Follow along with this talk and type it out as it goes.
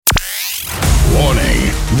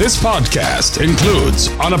This podcast includes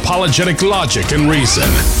unapologetic logic and reason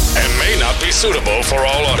and may not be suitable for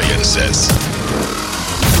all audiences.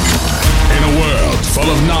 In a world full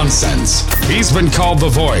of nonsense, he's been called the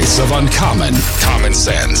voice of uncommon common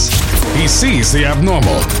sense. He sees the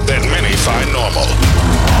abnormal that many find normal.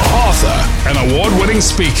 Author and award-winning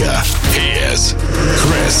speaker, he is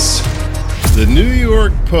Chris. The New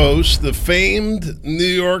York Post, the famed New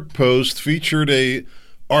York Post, featured a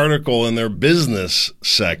article in their business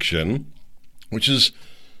section, which is,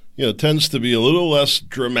 tends to be a little less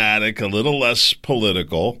dramatic, a little less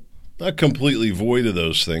political, not completely void of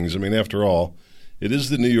those things. I mean, after all, it is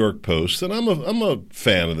the New York Post, and I'm a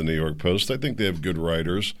fan of the New York Post. I think they have good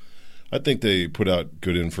writers. I think they put out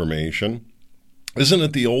good information. Isn't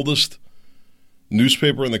it the oldest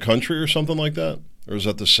newspaper in the country or something like that? Or is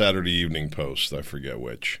that the Saturday Evening Post? I forget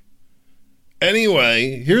which.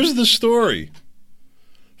 Anyway, here's the story.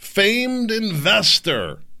 Famed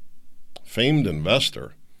investor,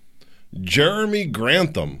 Jeremy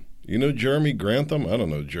Grantham. You know Jeremy Grantham? I don't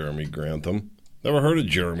know Jeremy Grantham. Never heard of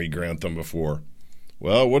Jeremy Grantham before.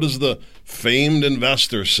 Well, what does the famed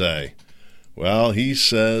investor say? Well, he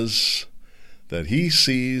says that he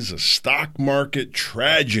sees a stock market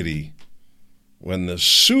tragedy when the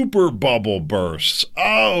Superbubble bursts.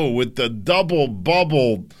 Oh, with the double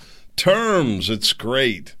bubble terms, it's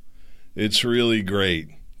great. It's really great.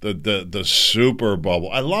 The Superbubble.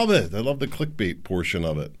 I love it. I love the clickbait portion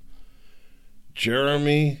of it.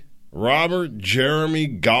 Robert Jeremy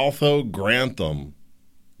Galtho Grantham,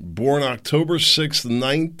 born October 6th,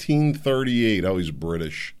 1938. Oh, he's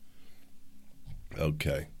British.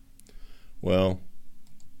 Okay. Well,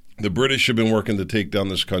 the British have been working to take down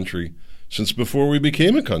this country since before we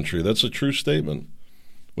became a country. That's a true statement.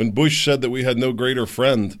 When Bush said that we had no greater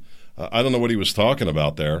friend, I don't know what he was talking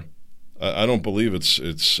about there. I don't believe it's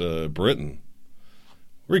Britain.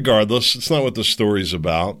 Regardless, it's not what the story's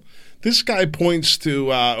about. This guy points to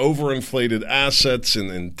overinflated assets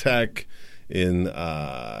in tech,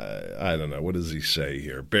 I don't know, what does he say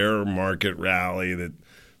here? Bear market rally that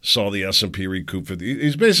saw the S&P recoup 50.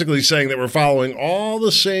 He's basically saying that we're following all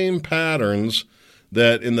the same patterns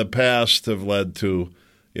that in the past have led to,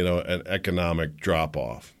 an economic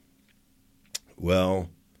drop-off. Well,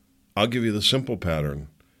 I'll give you the simple pattern.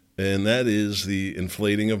 And that is the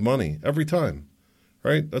inflating of money every time,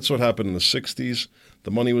 right? That's what happened in the 60s.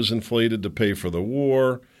 The money was inflated to pay for the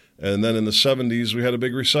war. And then in the 70s, we had a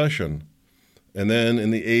big recession. And then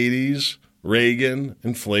in the 80s, Reagan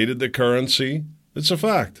inflated the currency. It's a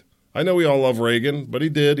fact. I know we all love Reagan, but he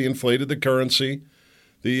did. He inflated the currency.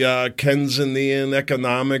 The Keynesian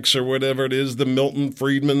economics or whatever it is, the Milton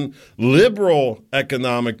Friedman liberal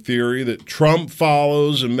economic theory that Trump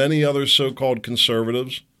follows and many other so-called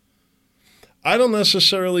conservatives. I don't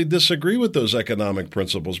necessarily disagree with those economic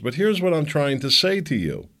principles, but here's what I'm trying to say to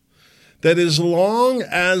you. That as long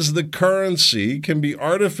as the currency can be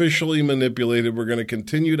artificially manipulated, we're going to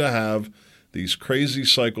continue to have these crazy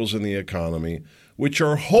cycles in the economy, which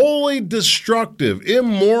are wholly destructive,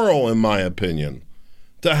 immoral, in my opinion,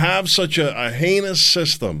 to have such a heinous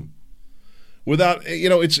system. Without,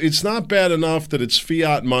 it's not bad enough that it's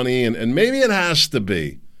fiat money, and maybe it has to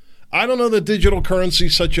be. I don't know that digital currency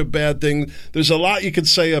is such a bad thing. There's a lot you could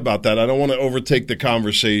say about that. I don't want to overtake the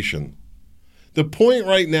conversation. The point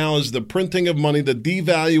right now is the printing of money, the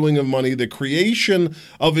devaluing of money, the creation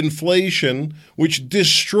of inflation, which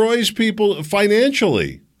destroys people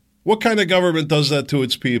financially. What kind of government does that to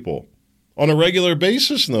its people? On a regular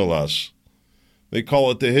basis, no less. They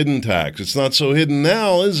call it the hidden tax. It's not so hidden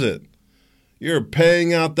now, is it? You're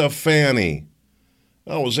paying out the fanny.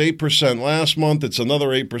 Oh, it was 8% last month. It's another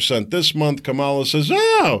 8% this month. Kamala says,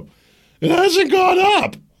 oh, it hasn't gone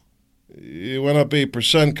up. It went up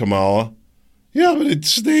 8%, Kamala. Yeah, but it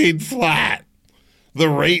stayed flat. The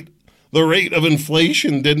rate of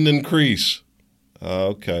inflation didn't increase.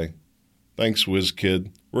 Okay. Thanks, whiz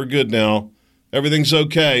kid. We're good now. Everything's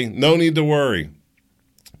okay. No need to worry.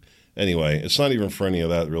 Anyway, it's not even for any of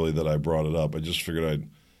that really that I brought it up. I just figured I'd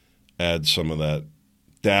add some of that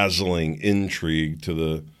dazzling intrigue to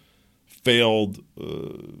the failed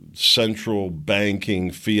central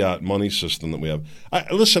banking fiat money system that we have.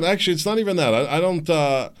 Listen, actually, it's not even that. I don't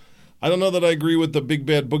know that I agree with the big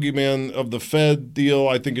bad boogeyman of the Fed deal.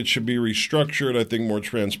 I think it should be restructured. I think more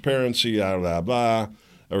transparency, blah, blah, blah.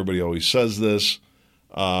 Everybody always says this.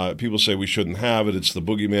 People say we shouldn't have it. It's the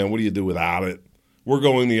boogeyman. What do you do without it? We're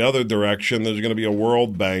going the other direction. There's going to be a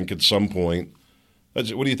world bank at some point. What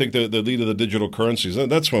do you think the lead of the digital currencies?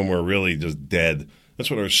 That's when we're really just dead. That's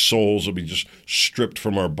when our souls will be just stripped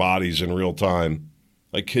from our bodies in real time.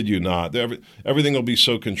 I kid you not. Everything will be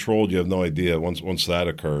so controlled you have no idea once that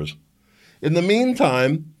occurs. In the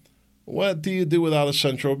meantime, what do you do without a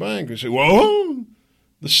central bank? You say, whoa,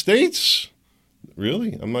 the states.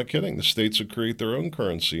 Really? I'm not kidding. The states would create their own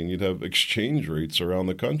currency and you'd have exchange rates around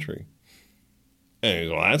the country. And you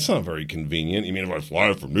go, well, that's not very convenient. You mean if I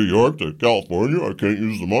fly from New York to California, I can't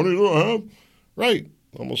use the money that I have? Right.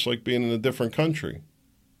 Almost like being in a different country.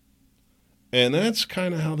 And that's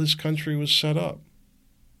kind of how this country was set up.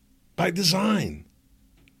 By design.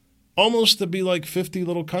 Almost to be like 50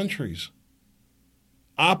 little countries.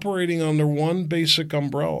 Operating under one basic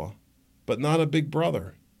umbrella, but not a big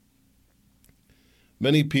brother.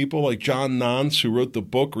 Many people like John Nance, who wrote the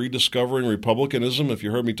book Rediscovering Republicanism, if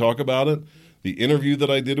you heard me talk about it, the interview that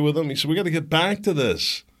I did with him, he said, we got to get back to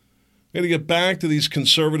this. We got to get back to these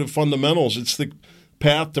conservative fundamentals. It's the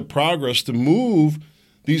path to progress to move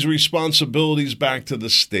these responsibilities back to the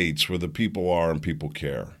states where the people are and people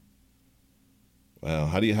care. Well,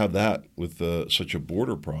 how do you have that with such a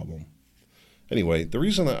border problem? Anyway, the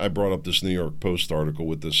reason I brought up this New York Post article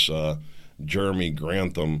with this Jeremy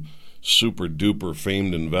Grantham, super-duper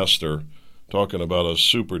famed investor, talking about a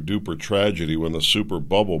super-duper tragedy when the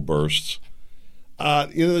Superbubble bursts.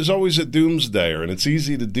 There's always a doomsdayer, and it's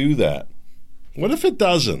easy to do that. What if it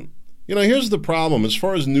doesn't? Here's the problem. As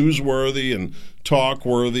far as newsworthy and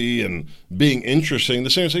talk-worthy and being interesting, the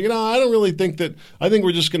same say, I don't really think that. I think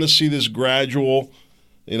we're just going to see this gradual,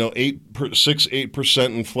 6-8%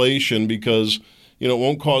 inflation because, it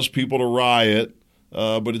won't cause people to riot.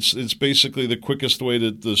 But it's basically the quickest way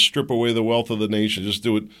to strip away the wealth of the nation. Just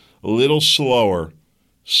do it a little slower.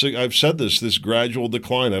 I've said this gradual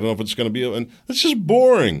decline. I don't know if it's going to be, and it's just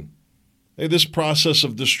boring. Hey, this process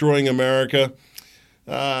of destroying America,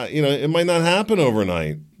 it might not happen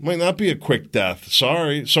overnight. It might not be a quick death.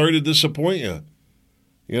 Sorry to disappoint you.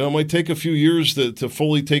 It might take a few years to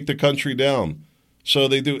fully take the country down. So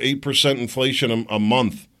they do 8% inflation a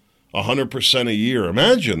month, 100% a year.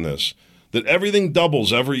 Imagine this. That everything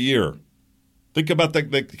doubles every year. Think about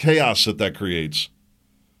the chaos that creates,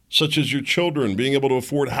 such as your children being able to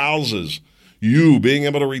afford houses, you being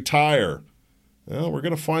able to retire. Well, we're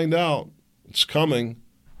going to find out. It's coming.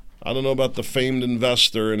 I don't know about the famed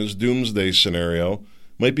investor and his doomsday scenario.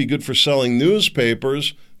 Might be good for selling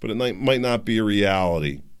newspapers, but it might not be a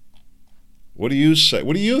reality. What do you say?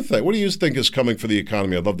 What do you think? What do you think is coming for the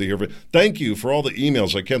economy? I'd love to hear from you. Thank you for all the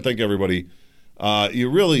emails. I can't thank everybody. You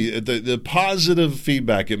really, the positive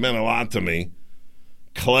feedback, it meant a lot to me.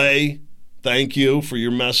 Clay, thank you for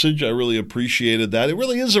your message. I really appreciated that. It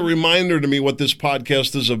really is a reminder to me what this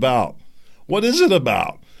podcast is about. What is it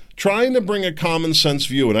about? Trying to bring a common sense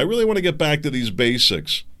view, and I really want to get back to these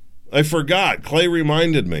basics. I forgot. Clay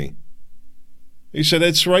reminded me. He said,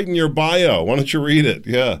 it's right in your bio. Why don't you read it?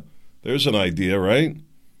 Yeah, there's an idea, right?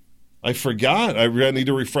 I forgot. I need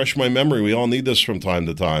to refresh my memory. We all need this from time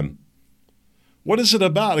to time. What is it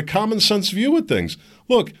about? A common sense view of things.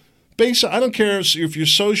 Look, I don't care if you're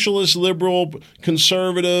socialist, liberal,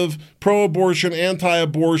 conservative, pro-abortion,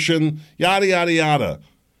 anti-abortion, yada, yada, yada.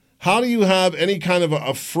 How do you have any kind of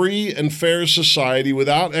a free and fair society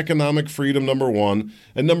without economic freedom, number one?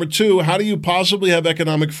 And number two, how do you possibly have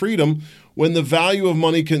economic freedom when the value of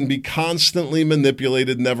money can be constantly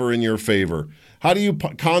manipulated, never in your favor? How do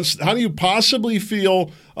you possibly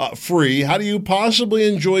feel free? How do you possibly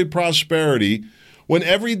enjoy prosperity when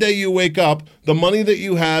every day you wake up, the money that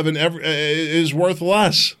you have is worth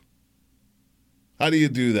less? How do you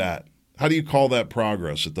do that? How do you call that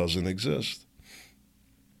progress? It doesn't exist.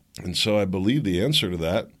 And so I believe the answer to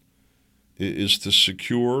that is to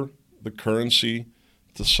secure the currency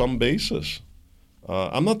to some basis.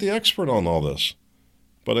 I'm not the expert on all this,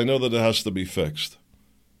 but I know that it has to be fixed.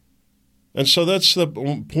 And so that's the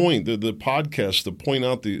point, the podcast, to point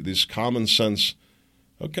out this common sense.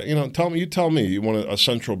 Okay, tell me, you want a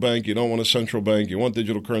central bank, you don't want a central bank, you want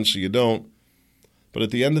digital currency, you don't. But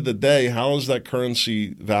at the end of the day, how is that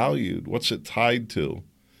currency valued? What's it tied to?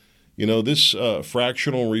 This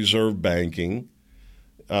fractional reserve banking,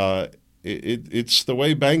 it's the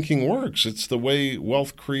way banking works. It's the way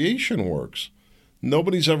wealth creation works.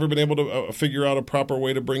 Nobody's ever been able to figure out a proper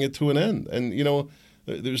way to bring it to an end. And,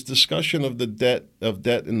 there's discussion of debt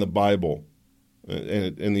in the Bible,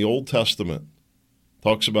 and in the Old Testament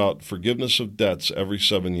talks about forgiveness of debts every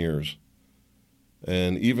 7 years.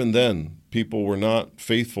 And even then, people were not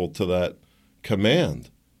faithful to that command.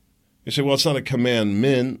 You say, well, it's not a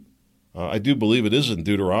commandment. I do believe it is in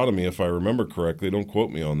Deuteronomy, if I remember correctly. Don't quote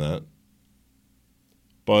me on that.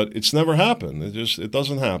 But it's never happened. It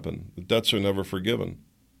doesn't happen. The debts are never forgiven.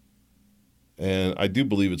 And I do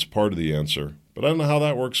believe it's part of the answer But I don't know how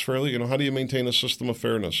that works fairly. How do you maintain a system of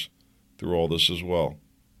fairness through all this as well?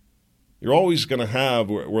 You're always going to have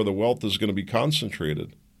where the wealth is going to be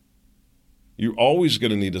concentrated. You're always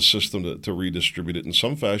going to need a system to redistribute it in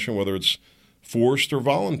some fashion, whether it's forced or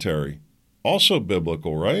voluntary. Also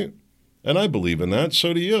biblical, right? And I believe in that.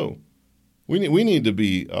 So do you. We need to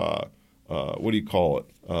be, what do you call it?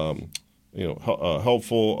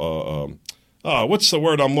 Helpful. What's the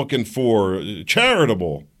word I'm looking for?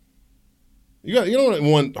 Charitable. You don't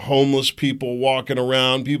want homeless people walking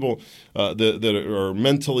around, people that are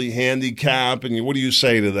mentally handicapped, and what do you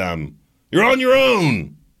say to them? You're on your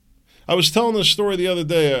own. I was telling this story the other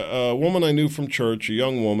day. A woman I knew from church, a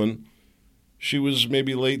young woman, she was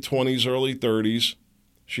maybe late 20s, early 30s.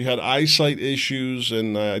 She had eyesight issues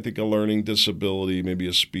and I think a learning disability, maybe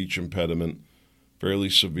a speech impediment, fairly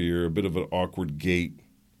severe, a bit of an awkward gait.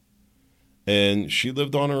 And she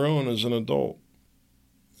lived on her own as an adult.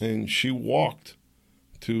 And she walked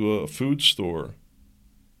to a food store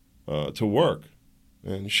to work.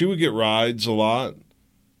 And she would get rides a lot,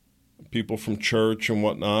 people from church and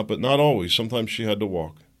whatnot, but not always. Sometimes she had to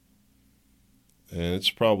walk. And it's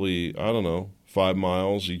probably, 5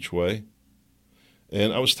 miles each way.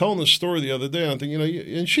 And I was telling this story the other day, and I'm thinking,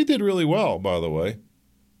 and she did really well, by the way. It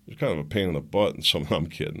was kind of a pain in the butt, and I'm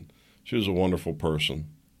kidding. She was a wonderful person.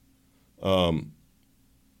 But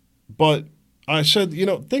I said,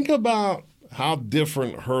 think about how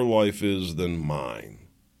different her life is than mine.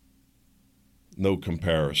 No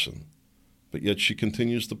comparison. But yet she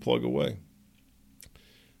continues to plug away.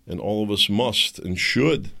 And all of us must and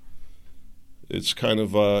should. It's kind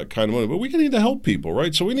of money. But we need to help people,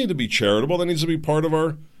 right? So we need to be charitable. That needs to be part of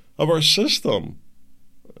our system.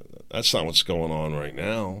 That's not what's going on right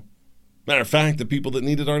now. Matter of fact, the people that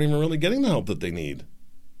need it aren't even really getting the help that they need.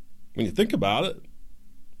 When you think about it,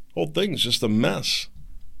 the whole thing's just a mess.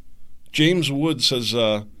 James Woods says,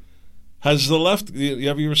 has the left, you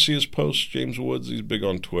ever see his posts, James Woods? He's big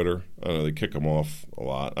on Twitter. I know they kick him off a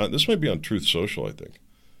lot. This might be on Truth Social, I think.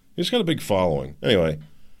 He's got a big following. Anyway,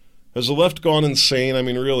 has the left gone insane? I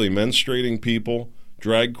mean, really, menstruating people,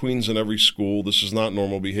 drag queens in every school. This is not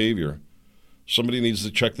normal behavior. Somebody needs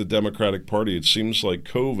to check the Democratic Party. It seems like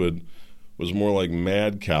COVID was more like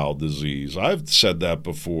mad cow disease. I've said that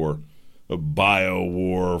before. A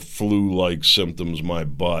bio-war, flu-like symptoms, my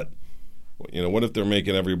butt. What if they're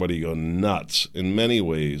making everybody go nuts in many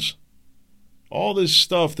ways? All this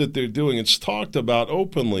stuff that they're doing, it's talked about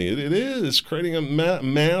openly. It is creating a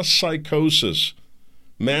mass psychosis,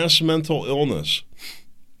 mass mental illness.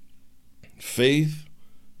 Faith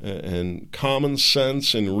and common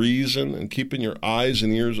sense and reason and keeping your eyes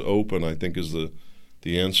and ears open, I think, is the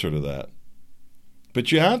answer to that.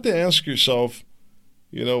 But you have to ask yourself,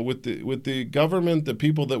 with the government, the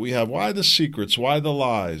people that we have, why the secrets? Why the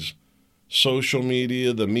lies? Social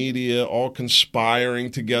media, the media, all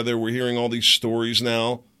conspiring together. We're hearing all these stories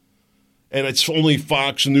now. And it's only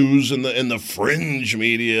Fox News and the fringe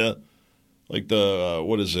media, like the,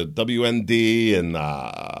 WND and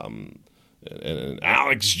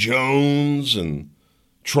Alex Jones and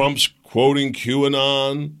Trump's quoting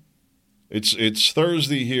QAnon. It's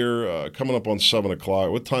Thursday here, coming up on 7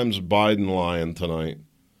 o'clock. What time's Biden lying tonight?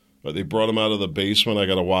 They brought him out of the basement. I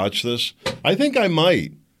got to watch this. I think I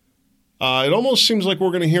might. It almost seems like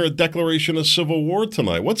we're going to hear a declaration of civil war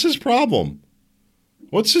tonight. What's his problem?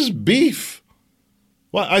 What's his beef?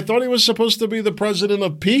 Well, I thought he was supposed to be the president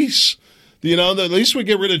of peace. At least we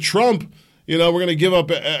get rid of Trump. We're going to give up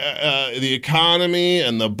the economy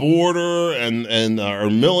and the border and our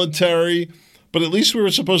military. But at least we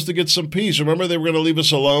were supposed to get some peace. Remember, they were going to leave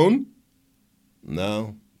us alone?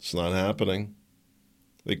 No, it's not happening.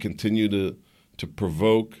 They continue to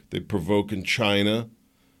provoke. They provoke in China.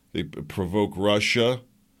 They provoke Russia.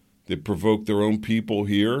 They provoke their own people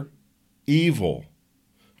here. Evil.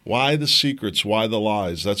 Why the secrets? Why the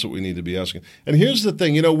lies? That's what we need to be asking. And here's the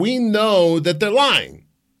thing. We know that they're lying.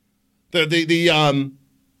 The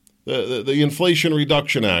Inflation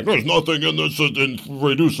Reduction Act. There's nothing in this that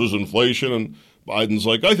reduces inflation. And Biden's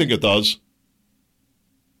like, I think it does.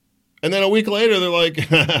 And then a week later, they're like,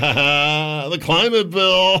 the climate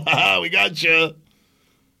bill, we got you.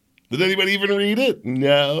 Did anybody even read it?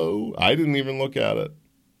 No, I didn't even look at it.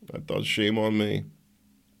 I thought, shame on me.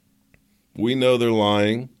 We know they're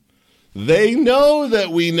lying. They know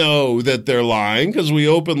that we know that they're lying because we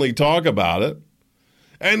openly talk about it.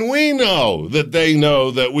 And we know that they know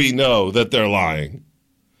that we know that they're lying.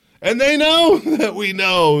 And they know that we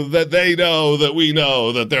know that they know that we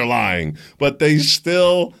know that they're lying. But they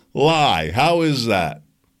still lie. How is that?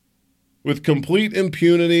 With complete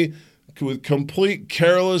impunity, with complete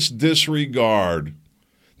careless disregard.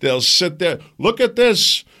 They'll sit there. Look at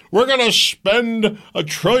this. We're going to spend $1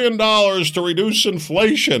 trillion to reduce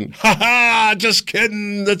inflation. Ha ha, just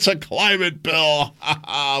kidding. It's a climate bill. Ha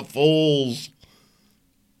ha, fools.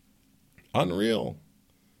 Unreal.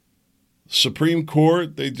 Supreme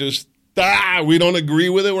Court, they just, we don't agree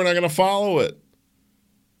with it. We're not going to follow it.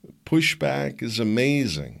 Pushback is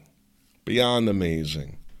amazing. Beyond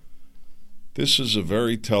amazing. This is a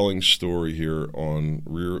very telling story here on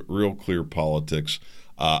Real Clear Politics.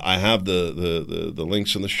 I have the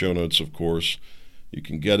links in the show notes, of course. You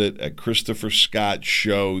can get it at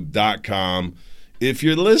ChristopherScottShow.com. If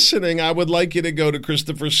you're listening, I would like you to go to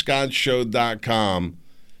ChristopherScottShow.com.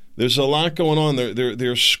 There's a lot going on.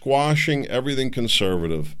 They're squashing everything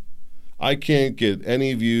conservative. I can't get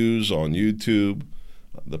any views on YouTube.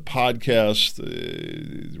 The podcast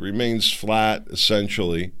remains flat,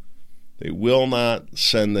 essentially. They will not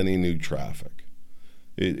send any new traffic.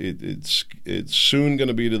 It's soon going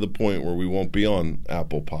to be to the point where we won't be on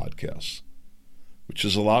Apple Podcasts, which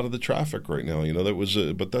is a lot of the traffic right now.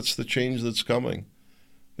 But that's the change that's coming.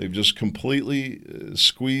 They've just completely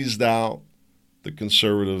squeezed out the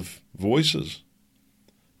conservative voices.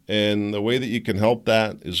 And the way that you can help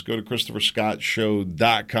that is go to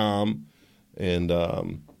ChristopherScottShow.com, and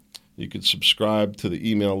you can subscribe to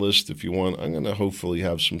the email list if you want. I'm going to hopefully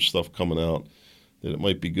have some stuff coming out that it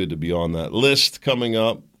might be good to be on that list coming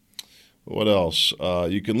up. What else?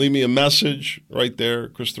 You can leave me a message right there,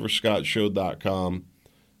 ChristopherScottShow.com,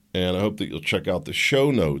 and I hope that you'll check out the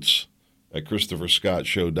show notes at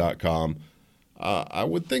ChristopherScottShow.com. I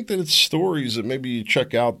would think that it's stories that maybe you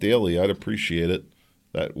check out daily. I'd appreciate it.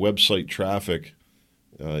 That website traffic,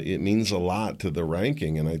 it means a lot to the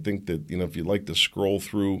ranking, and I think that if you'd like to scroll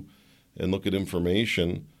through and look at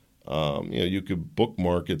information, you could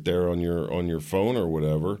bookmark it there on your phone or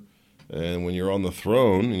whatever. And when you're on the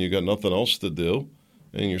throne and you got nothing else to do,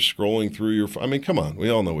 and you're scrolling through your phone, come on, we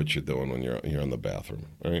all know what you're doing when you're in the bathroom,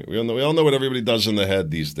 right? We all know what everybody does in the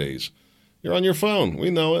head these days. You're on your phone, we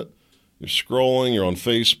know it. You're scrolling, you're on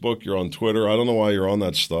Facebook, you're on Twitter. I don't know why you're on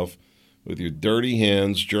that stuff with your dirty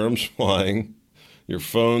hands, germs flying, your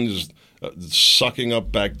phone just sucking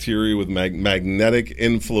up bacteria with magnetic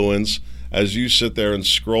influence. As you sit there and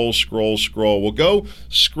scroll. Well, go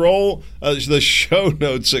scroll the show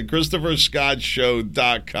notes at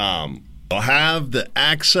ChristopherScottShow.com. You'll have the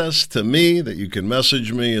access to me that you can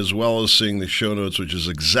message me, as well as seeing the show notes, which is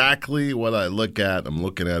exactly what I look at. I'm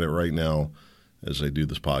looking at it right now as I do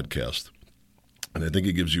this podcast. And I think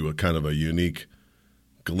it gives you a kind of a unique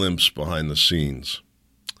glimpse behind the scenes.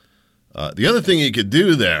 The other thing you could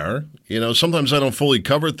do there, sometimes I don't fully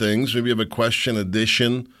cover things. Maybe you have a question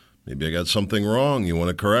addition. Maybe I got something wrong. You want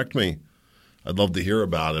to correct me? I'd love to hear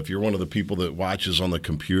about it. If you're one of the people that watches on the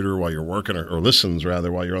computer while you're working, or listens,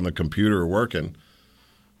 rather, while you're on the computer or working,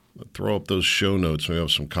 throw up those show notes. We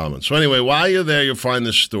have some comments. So anyway, while you're there, you'll find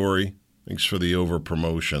this story. Thanks for the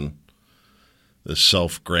over-promotion, the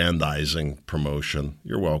self-grandizing promotion.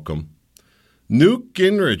 You're welcome. Newt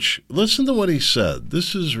Gingrich, listen to what he said.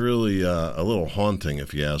 This is really a little haunting,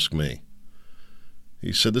 if you ask me.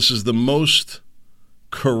 He said this is the most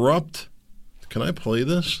corrupt. Can I play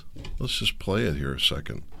this? Let's just play it here a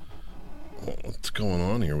second. What's going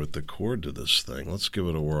on here with the cord to this thing? Let's give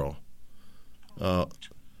it a whirl.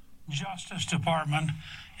 Justice Department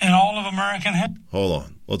in all of American history. Hold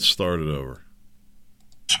on. Let's start it over.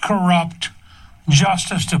 Corrupt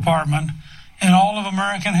Justice Department in all of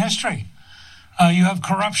American history. You have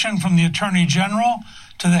corruption from the Attorney General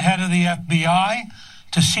to the head of the FBI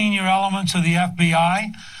to senior elements of the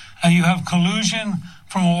FBI. You have collusion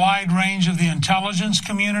from a wide range of the intelligence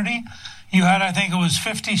community. You had, I think it was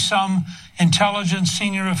 50-some intelligence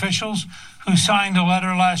senior officials who signed a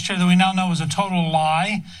letter last year that we now know was a total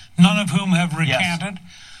lie, none of whom have recanted.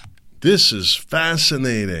 Yes. This is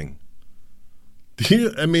fascinating.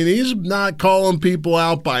 He's not calling people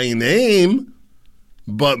out by name,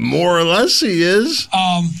 but more or less he is.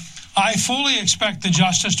 I fully expect the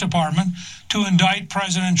Justice Department to indict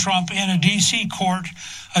President Trump in a D.C. court,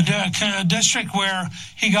 a district where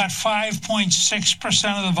he got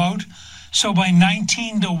 5.6% of the vote, so by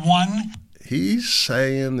 19-1. He's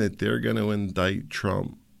saying that they're going to indict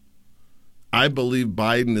Trump. I believe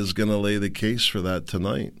Biden is going to lay the case for that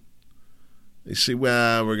tonight. They say,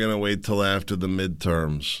 well, we're going to wait till after the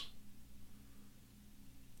midterms.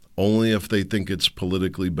 Only if they think it's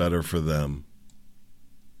politically better for them.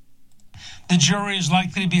 The jury is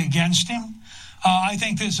likely to be against him. I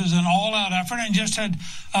think this is an all-out effort, and just had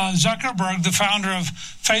Zuckerberg, the founder of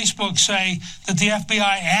Facebook, say that the FBI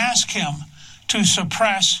asked him to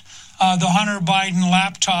suppress the Hunter Biden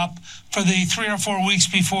laptop for the 3 or 4 weeks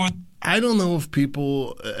before. I don't know if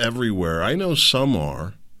people everywhere, I know some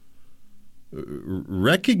are,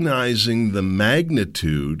 recognizing the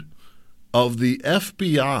magnitude of the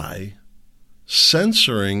FBI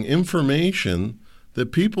censoring information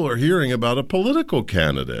that people are hearing about a political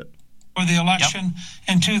candidate. For the election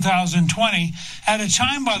in 2020, at a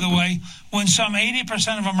time, by the way, when some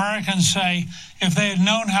 80% of Americans say if they had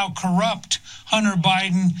known how corrupt Hunter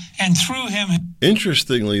Biden and through him.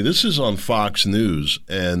 Interestingly, this is on Fox News,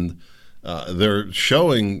 and they're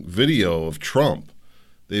showing video of Trump.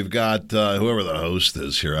 They've got whoever the host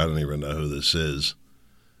is here. I don't even know who this is.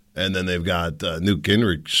 And then they've got Newt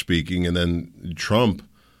Gingrich speaking, and then Trump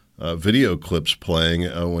video clips playing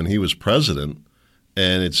when he was president.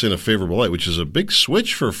 And it's in a favorable light, which is a big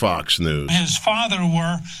switch for Fox News. His father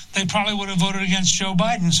were, they probably would have voted against Joe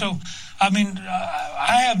Biden. So, I mean,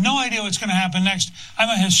 I have no idea what's going to happen next. I'm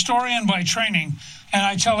a historian by training, and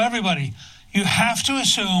I tell everybody, you have to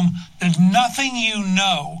assume that nothing you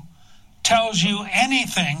know tells you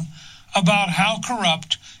anything about how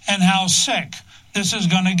corrupt and how sick this is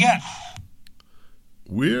going to get.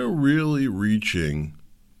 We're really reaching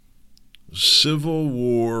Civil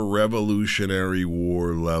War, Revolutionary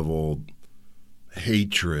War level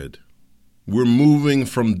hatred. We're moving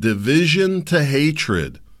from division to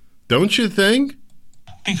hatred. Don't you think?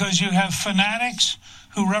 Because you have fanatics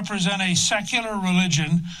who represent a secular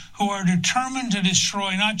religion who are determined to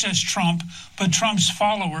destroy not just Trump, but Trump's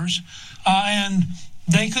followers. And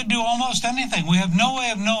they could do almost anything. We have no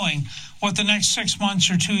way of knowing what the next 6 months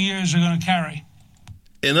or 2 years are going to carry.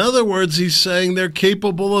 In other words, he's saying they're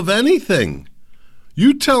capable of anything.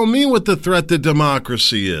 You tell me what the threat to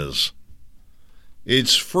democracy is.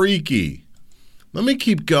 It's freaky. Let me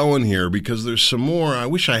keep going here because there's some more. I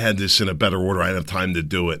wish I had this in a better order. I didn't have time to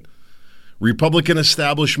do it. Republican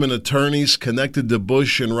establishment attorneys connected to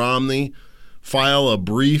Bush and Romney file a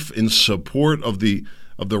brief in support of the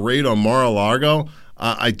raid on Mar-a-Lago.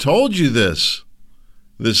 I told you this.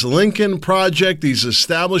 This Lincoln Project, these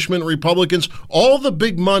establishment Republicans, all the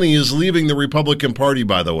big money is leaving the Republican Party,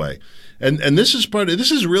 by the way. And this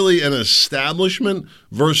is really an establishment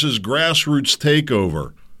versus grassroots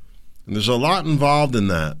takeover. And there's a lot involved in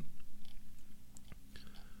that.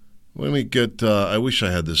 Let me get, I wish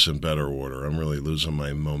I had this in better order. I'm really losing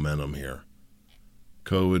my momentum here.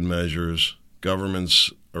 COVID measures,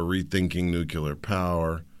 governments are rethinking nuclear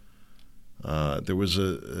power. There was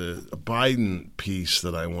a Biden piece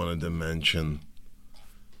that I wanted to mention.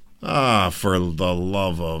 For the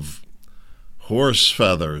love of horse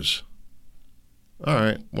feathers. All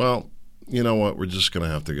right, well, you know what? We're just going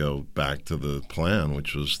to have to go back to the plan,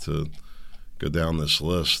 which was to go down this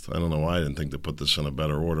list. I don't know why I didn't think to put this in a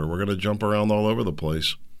better order. We're going to jump around all over the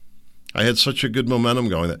place. I had such a good momentum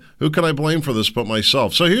going. Who can I blame for this but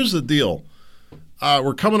myself? So here's the deal.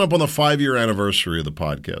 We're coming up on the 5-year anniversary of the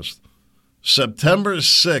podcast. September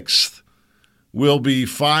 6th will be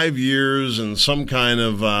 5 years and some kind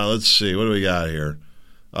of, let's see, what do we got here?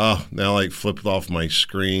 Oh, now I flipped off my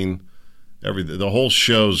screen. The whole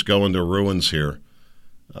show's going to ruins here.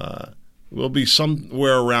 We'll be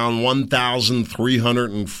somewhere around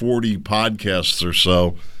 1,340 podcasts or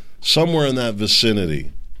so, somewhere in that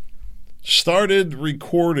vicinity. Started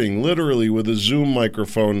recording literally with a Zoom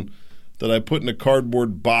microphone that I put in a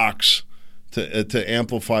cardboard box to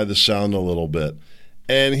amplify the sound a little bit.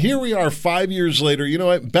 And here we are 5 years later. You know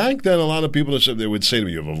what? Back then, a lot of people they would say to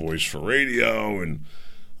me, you have a voice for radio and,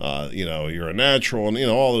 you're a natural and,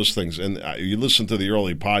 all those things. And you listen to the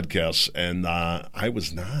early podcasts, and I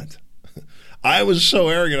was not. I was so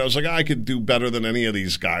arrogant. I was like, I could do better than any of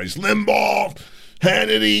these guys. Limbaugh,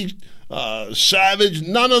 Hannity, Savage,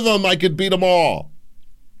 none of them. I could beat them all.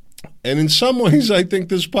 And in some ways, I think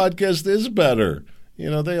this podcast is better.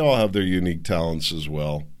 They all have their unique talents as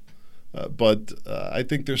well. But I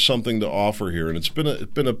think there's something to offer here, and it's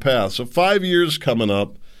been a path. So 5 years coming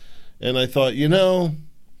up, and I thought,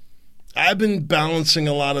 I've been balancing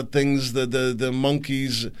a lot of things, the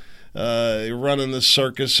monkeys running the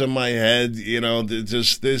circus in my head,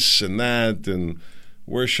 just this and that, and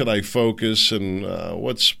where should I focus, and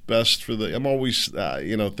what's best for I'm always,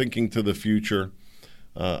 thinking to the future.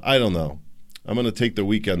 I don't know. I'm going to take the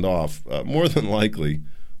weekend off. More than likely,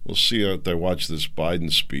 we'll see after I watch this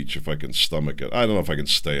Biden speech if I can stomach it. I don't know if I can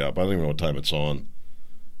stay up. I don't even know what time it's on.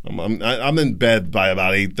 I'm in bed by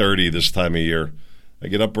about 8:30 this time of year. I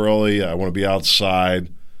get up early. I want to be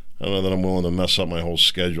outside. I don't know that I'm willing to mess up my whole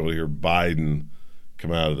schedule to hear Biden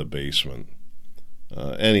come out of the basement.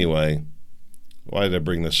 Anyway, why did I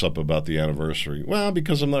bring this up about the anniversary? Well,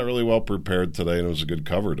 because I'm not really well prepared today, and it was a good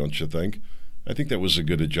cover, don't you think? I think that was a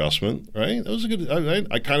good adjustment, right? That was a good.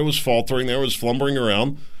 I kind of was faltering there, was flumbering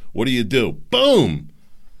around. What do? Boom!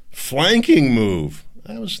 Flanking move.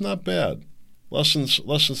 That was not bad. Lessons.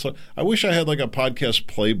 I wish I had like a podcast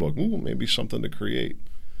playbook. Ooh, maybe something to create.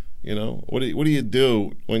 You know, what do you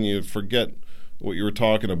do when you forget what you were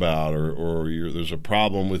talking about, or there's a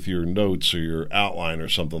problem with your notes or your outline or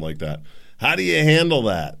something like that? How do you handle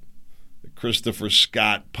that? The Christopher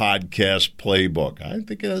Scott podcast playbook. I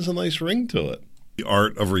think it has a nice ring to it. The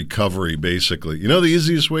art of recovery, basically. You know, the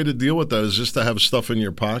easiest way to deal with that is just to have stuff in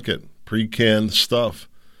your pocket, pre-canned stuff.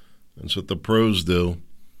 That's what the pros do.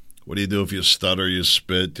 What do you do if you stutter, you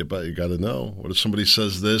spit? You got to know. What if somebody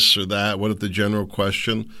says this or that? What if the general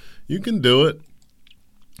question? You can do it.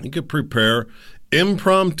 You can prepare.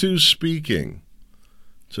 Impromptu speaking.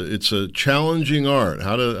 It's a challenging art.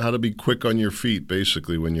 How to be quick on your feet,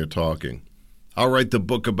 basically, when you're talking. I'll write the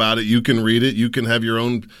book about it. You can read it. You can have your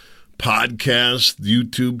own podcast,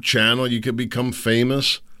 YouTube channel. You can become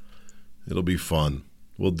famous. It'll be fun.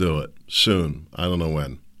 We'll do it soon. I don't know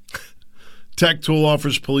when. Tech Tool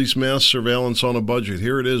offers police mass surveillance on a budget.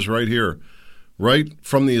 Here it is right here. Right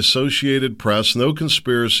from the Associated Press. No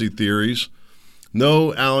conspiracy theories.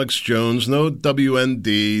 No Alex Jones. No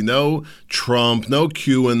WND. No Trump. No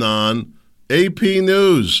QAnon. AP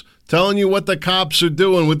News. Telling you what the cops are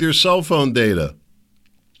doing with your cell phone data.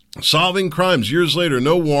 Solving crimes years later.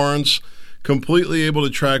 No warrants. Completely able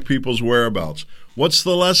to track people's whereabouts. What's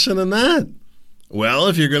the lesson in that? Well,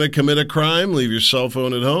 if you're going to commit a crime, leave your cell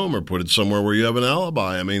phone at home or put it somewhere where you have an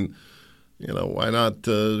alibi. I mean, you know, why not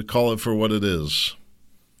call it for what it is?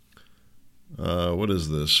 What is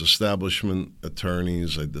this? Establishment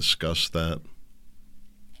attorneys. I discussed that.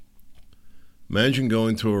 Imagine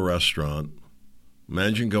going to a restaurant.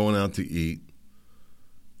 Imagine going out to eat.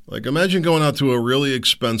 Like, imagine going out to a really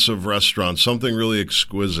expensive restaurant, something really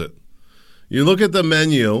exquisite. You look at the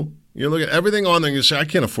menu, you look at everything on there, and you say, I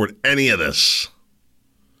can't afford any of this.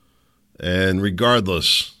 And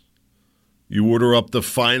regardless, you order up the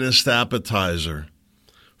finest appetizer,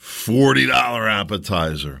 $40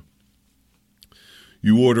 appetizer.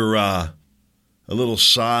 You order a little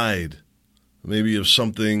side, maybe of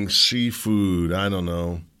something seafood, I don't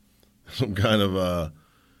know, some kind of a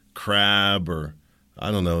crab or,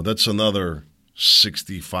 I don't know, that's another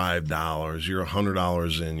 $65. You're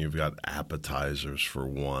 $100 in, you've got appetizers for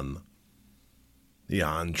one. The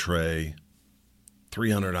entree,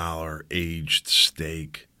 $300 aged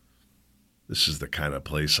steak. This is the kind of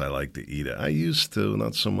place I like to eat at. I used to,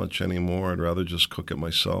 not so much anymore. I'd rather just cook it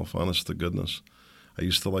myself, honest to goodness. I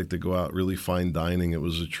used to like to go out, really fine dining. It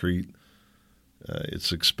was a treat.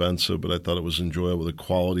 It's expensive, but I thought it was enjoyable. The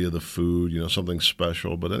quality of the food, you know, something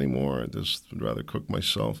special. But anymore, I just would rather cook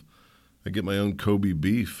myself. I get my own Kobe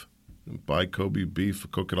beef, buy Kobe beef,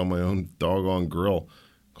 cook it on my own doggone grill.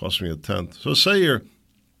 Cost me a tenth. So say you're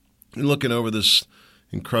looking over this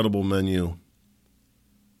incredible menu,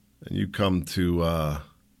 and you come to,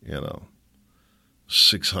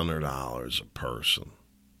 $600 a person.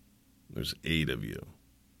 There's 8 of you.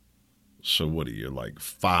 So what are you, like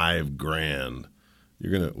 $5,000?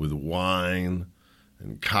 You're going to, with wine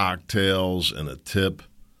and cocktails and a tip,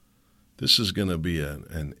 this is going to be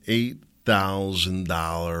an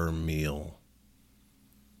 $8,000 meal.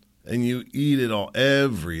 And you eat it all,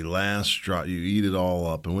 every last drop, you eat it all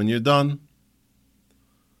up. And when you're done,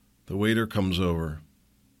 the waiter comes over.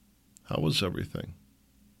 How was everything?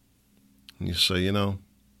 And you say, I'd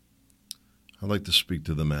like to speak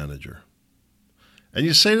to the manager. And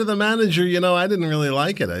you say to the manager, I didn't really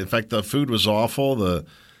like it. In fact, the food was awful.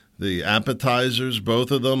 The appetizers,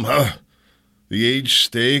 both of them, the aged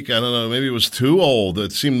steak, I don't know, maybe it was too old.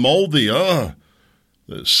 It seemed moldy. The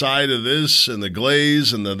side of this and the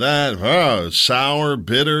glaze and the that, sour,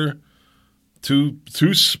 bitter,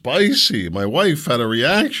 too spicy. My wife had a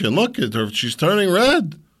reaction. Look at her, she's turning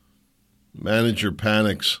red. Manager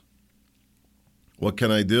panics. What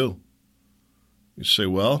can I do? You say,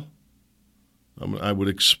 well, I would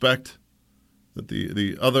expect that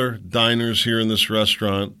the other diners here in this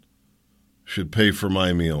restaurant should pay for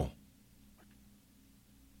my meal.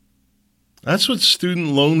 That's what student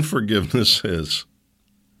loan forgiveness is.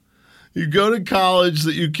 You go to college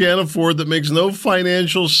that you can't afford, that makes no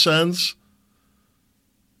financial sense,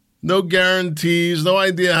 no guarantees, no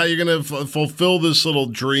idea how you're going to fulfill this little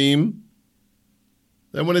dream.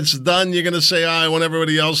 Then when it's done, you're going to say, I want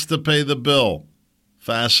everybody else to pay the bill.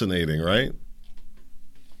 Fascinating, right?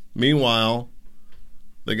 Meanwhile,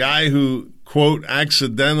 the guy who, quote,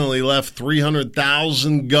 accidentally left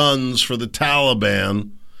 300,000 guns for the Taliban,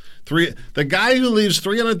 the guy who leaves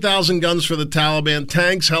 300,000 guns for the Taliban,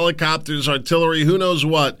 tanks, helicopters, artillery, who knows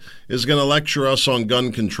what, is going to lecture us on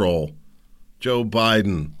gun control. Joe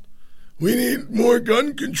Biden. We need more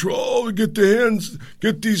gun control to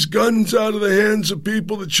get these guns out of the hands of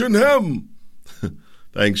people that shouldn't have them.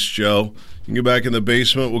 Thanks, Joe. You can get back in the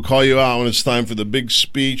basement. We'll call you out when it's time for the big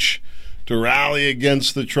speech to rally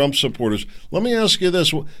against the Trump supporters. Let me ask you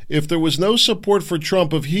this. If there was no support for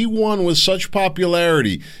Trump, if he won with such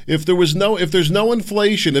popularity, if there's no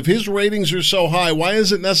inflation, if his ratings are so high, why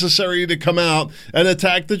is it necessary to come out and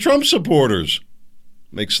attack the Trump supporters?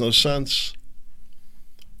 Makes no sense.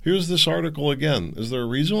 Here's this article again. Is there a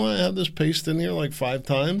reason why I have this pasted in here like 5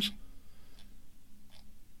 times?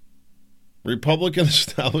 Republican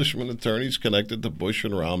establishment attorneys connected to Bush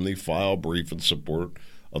and Romney file brief in support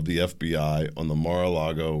of the FBI on the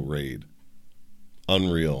Mar-a-Lago raid.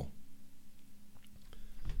 Unreal.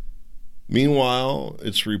 Meanwhile,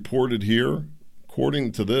 it's reported here,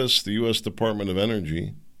 according to this, the U.S. Department of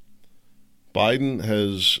Energy, Biden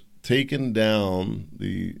has taken down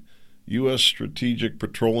the U.S. Strategic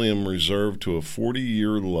Petroleum Reserve to a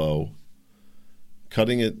 40-year low,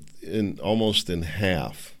 cutting it almost in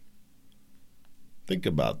half. Think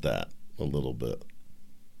about that a little bit.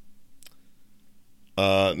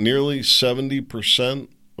 Nearly 70%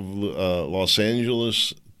 of Los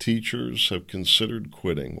Angeles teachers have considered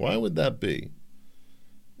quitting. Why would that be?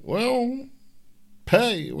 Well,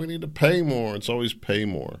 pay. We need to pay more. It's always pay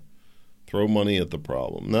more. Throw money at the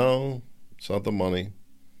problem. No, it's not the money.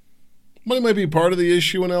 Money might be part of the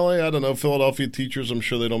issue in L.A. I don't know. Philadelphia teachers, I'm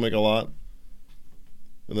sure they don't make a lot.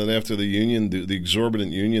 And then after the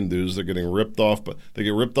exorbitant union dues, they're getting ripped off. But they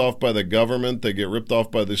get ripped off by the government. They get ripped off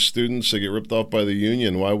by the students. They get ripped off by the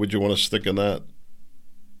union. Why would you want to stick in that?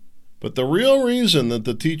 But the real reason that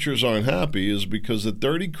the teachers aren't happy is because the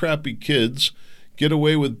dirty, crappy kids get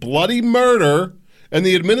away with bloody murder, and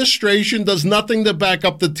the administration does nothing to back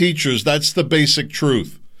up the teachers. That's the basic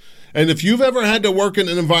truth. And if you've ever had to work in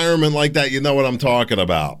an environment like that, you know what I'm talking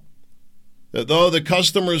about. Though the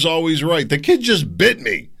customer's always right. The kid just bit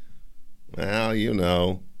me. Well, you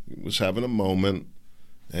know, he was having a moment,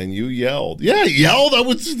 and you yelled. Yeah, yelled?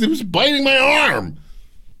 It was biting my arm.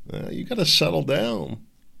 You got to settle down.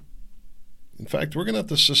 In fact, we're going to have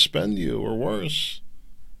to suspend you or worse.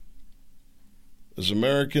 As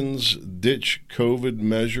Americans ditch COVID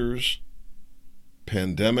measures,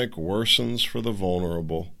 pandemic worsens for the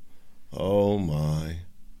vulnerable. Oh, my.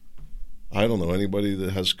 I don't know anybody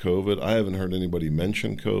that has COVID. I haven't heard anybody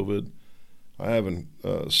mention COVID. I haven't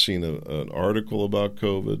seen an article about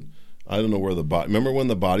COVID. I don't know where remember when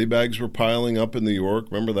the body bags were piling up in New York?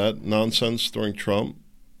 Remember that nonsense during Trump?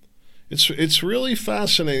 It's really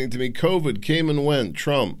fascinating to me. COVID came and went,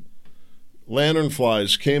 Trump.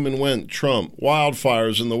 Lanternflies came and went, Trump.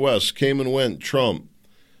 Wildfires in the West came and went, Trump.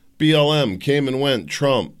 BLM came and went,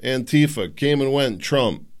 Trump. Antifa came and went,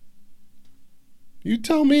 Trump. You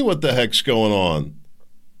tell me what the heck's going on.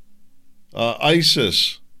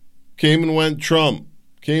 ISIS came and went, Trump.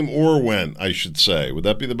 Came or went, I should say. Would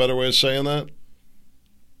that be the better way of saying that?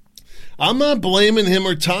 I'm not blaming him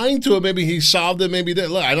or tying to it. Maybe he solved it, maybe they.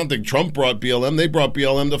 Look, I don't think Trump brought BLM. They brought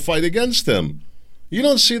BLM to fight against him. You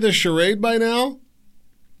don't see the charade by now?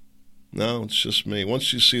 No, it's just me.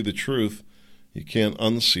 Once you see the truth, you can't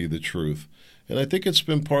unsee the truth. And I think it's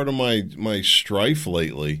been part of my strife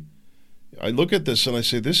lately. I look at this and I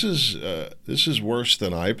say, this is worse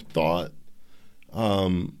than I thought.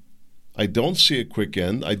 I don't see a quick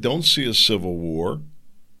end. I don't see a civil war.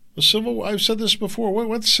 I've said this before.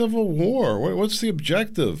 What's civil war? What's the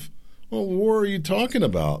objective? What war are you talking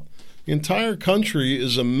about? The entire country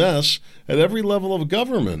is a mess at every level of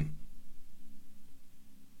government.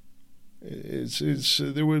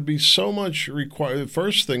 There would be so much required. The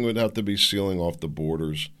first thing would have to be sealing off the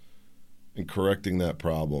borders and correcting that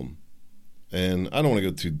problem. And I don't want to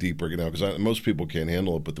go too deep right now because most people can't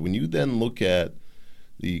handle it. But when you then look at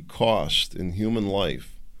the cost in human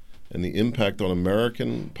life and the impact on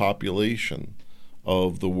American population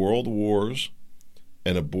of the world wars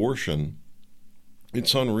and abortion,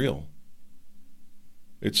 it's unreal.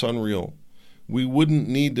 It's unreal. We wouldn't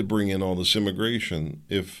need to bring in all this immigration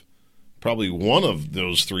if probably one of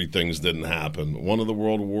those three things didn't happen. One of the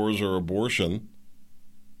world wars or abortion.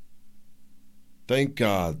 Thank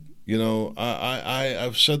God. You know,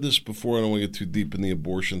 I've said this before. I don't want to get too deep in the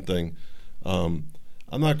abortion thing. I'm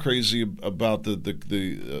not crazy about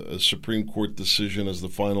the Supreme Court decision as the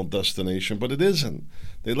final destination, but it isn't.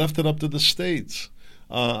 They left it up to the states.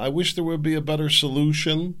 I wish there would be a better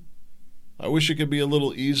solution. I wish it could be a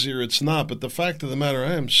little easier. It's not. But the fact of the matter,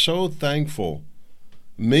 I am so thankful.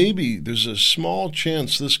 Maybe there's a small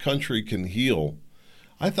chance this country can heal.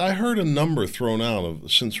 I heard a number thrown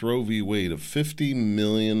out since Roe v. Wade of 50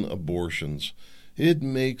 million abortions. It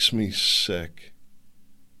makes me sick.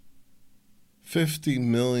 50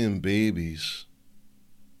 million babies.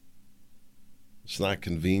 It's not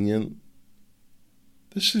convenient.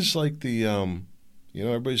 This is like the,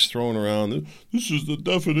 everybody's throwing around, this is the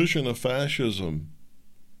definition of fascism.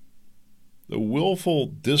 The willful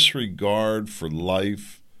disregard for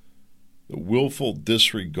life, the willful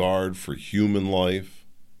disregard for human life,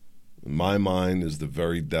 in my mind, is the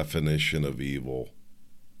very definition of evil.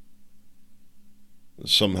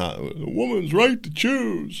 Somehow, a woman's right to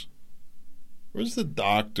choose. Where's the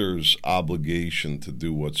doctor's obligation to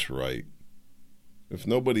do what's right? If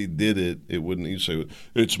nobody did it, it wouldn't. You say,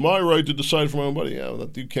 it's my right to decide for my own body. Yeah,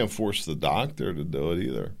 you can't force the doctor to do it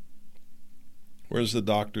either. Where's the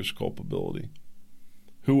doctor's culpability?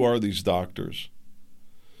 Who are these doctors?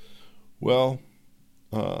 Well,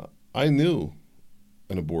 I knew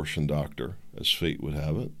an abortion doctor, as fate would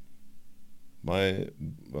have it. My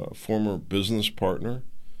former business partner,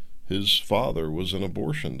 his father was an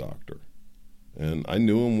abortion doctor, and I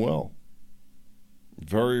knew him well.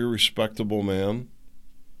 Very respectable man.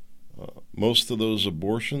 Most of those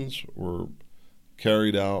abortions were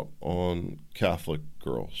carried out on Catholic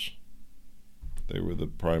girls. They were the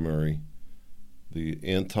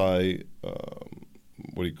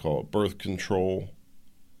birth control,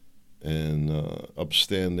 and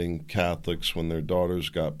upstanding Catholics, when their daughters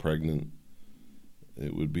got pregnant,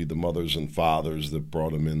 it would be the mothers and fathers that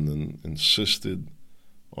brought them in and insisted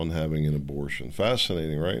on having an abortion.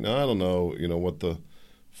 Fascinating, right? Now, I don't know, what the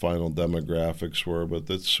final demographics were, but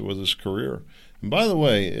this was his career. And by the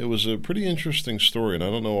way, it was a pretty interesting story, and I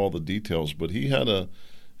don't know all the details, but he had an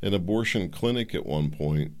abortion clinic at one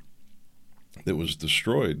point that was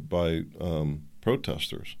destroyed by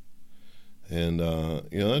protesters. And,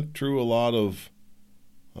 that drew a lot of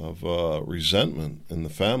resentment in the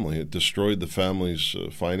family. It destroyed the family's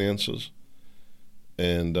finances.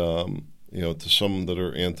 And, to some that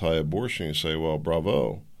are anti-abortion, you say, well,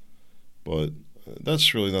 bravo. But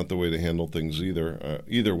that's really not the way to handle things either.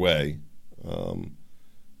 Either way,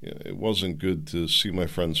 it wasn't good to see my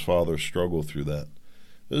friend's father struggle through that.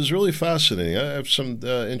 It was really fascinating. I have some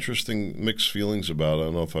interesting mixed feelings about it. I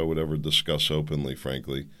don't know if I would ever discuss openly,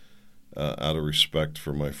 frankly, out of respect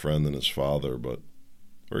for my friend and his father, but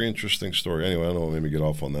very interesting story. Anyway, I don't know what made me get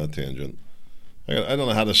off on that tangent. I don't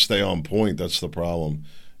know how to stay on point. That's the problem.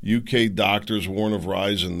 UK doctors warn of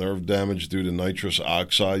rise in nerve damage due to nitrous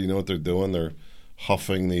oxide. You know what they're doing? They're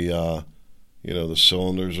huffing the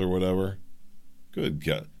cylinders or whatever. Good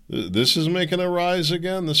God. This is making a rise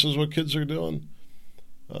again? This is what kids are doing?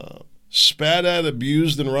 Spat at,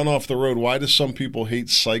 abused, and run off the road. Why do some people hate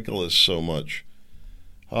cyclists so much?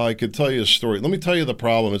 I could tell you a story. Let me tell you the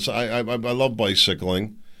problem. I love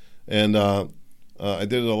bicycling, and I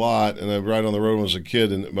did it a lot, and I ride on the road when I was a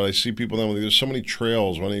kid. But I see people now, there's so many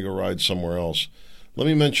trails. Why don't you go ride somewhere else? Let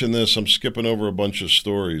me mention this. I'm skipping over a bunch of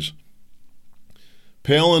stories.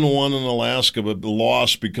 Palin won in Alaska but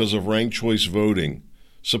lost because of ranked choice voting.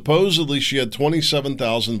 Supposedly, she had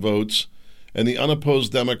 27,000 votes, and the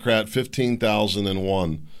unopposed Democrat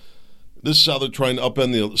 15,001. This is how they're trying to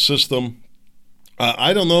upend the system.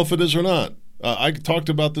 I don't know if it is or not. I talked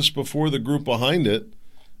about this before, the group behind it,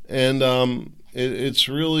 and it's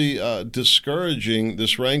really discouraging,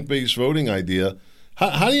 this rank-based voting idea.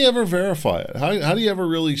 How do you ever verify it? How do you ever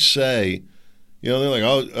really say, they're like,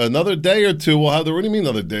 oh, another day or two, well, what do you mean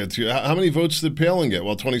another day or two? How many votes did Palin get?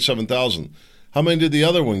 Well, 27,000. How many did the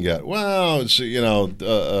other one get? Well, it's,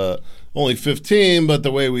 only 15, but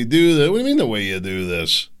the way we do this, what do you mean the way you do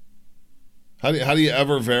this? How do you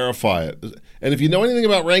ever verify it? And if you know anything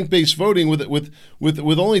about rank-based voting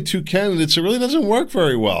with only two candidates, it really doesn't work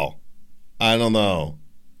very well. I don't know.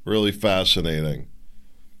 Really fascinating.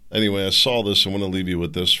 Anyway, I saw this. I want to leave you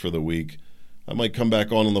with this for the week. I might come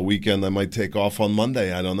back on the weekend. I might take off on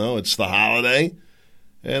Monday. I don't know. It's the holiday.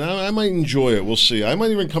 And I might enjoy it. We'll see. I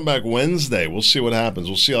might even come back Wednesday. We'll see what happens.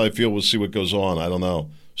 We'll see how I feel. We'll see what goes on. I don't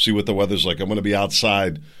know. See what the weather's like. I'm going to be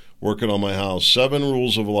outside working on my house. 7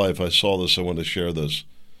 rules of life. I saw this. I want to share this.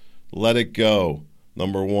 Let it go.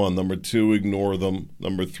 Number 1. Number 2, ignore them.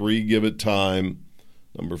 Number 3, give it time.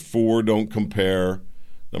 Number 4, don't compare.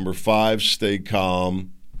 Number 5, stay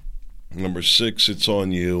calm. Number 6, it's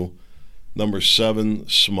on you. Number 7,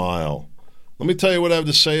 smile. Let me tell you what I have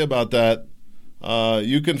to say about that.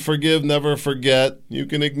 You can forgive, never forget. You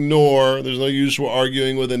can ignore. There's no use for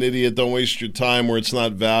arguing with an idiot. Don't waste your time where it's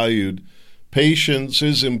not valued. Patience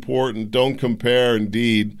is important. Don't compare,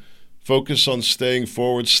 indeed. Focus on staying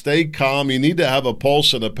forward. Stay calm. You need to have a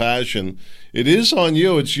pulse and a passion. It is on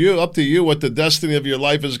you. It's you, up to you what the destiny of your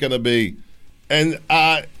life is going to be. And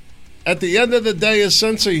at the end of the day, a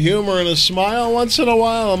sense of humor and a smile once in a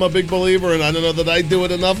while. I'm a big believer, and I don't know that I do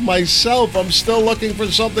it enough myself. I'm still looking for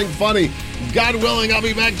something funny. God willing, I'll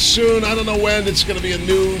be back soon. I don't know when. It's going to be a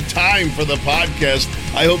new time for the podcast.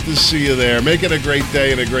 I hope to see you there. Make it a great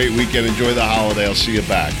day and a great weekend. Enjoy the holiday. I'll see you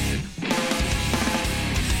back.